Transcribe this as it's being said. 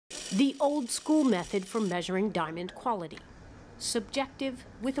The old school method for measuring diamond quality. Subjective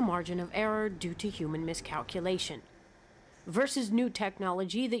with a margin of error due to human miscalculation. Versus new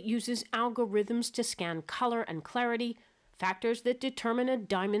technology that uses algorithms to scan color and clarity, factors that determine a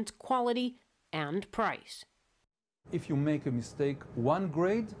diamond's quality and price. If you make a mistake, one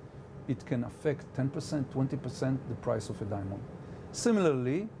grade, it can affect 10%, 20% the price of a diamond.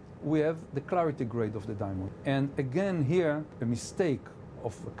 Similarly, we have the clarity grade of the diamond. And again here, a mistake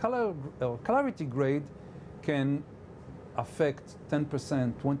of a clarity grade can affect 10%,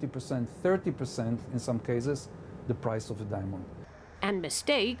 20%, 30% in some cases, the price of a diamond. And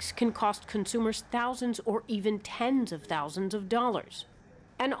mistakes can cost consumers thousands or even tens of thousands of dollars.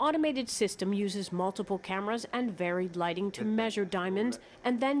 An automated system uses multiple cameras and varied lighting to measure diamonds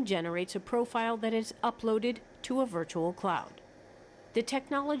and then generates a profile that is uploaded to a virtual cloud. The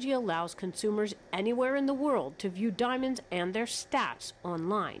technology allows consumers anywhere in the world to view diamonds and their stats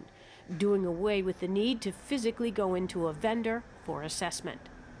online, doing away with the need to physically go into a vendor for assessment.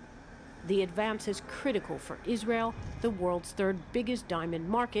 The advance is critical for Israel, the world's third biggest diamond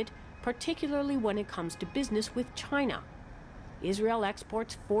market, particularly when it comes to business with China. Israel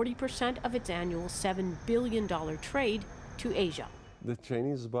exports 40% of its annual $7 billion trade to Asia. The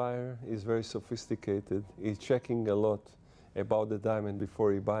Chinese buyer is very sophisticated. He's checking a lot about the diamond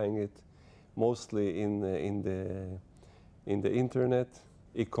before he's buying it, mostly in the internet.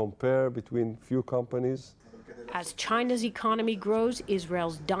 He compares between few companies. As China's economy grows,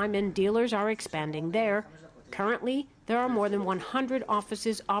 Israel's diamond dealers are expanding there. Currently, there are more than 100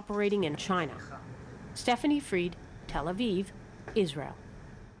 offices operating in China. Stephanie Fried, Tel Aviv, Israel.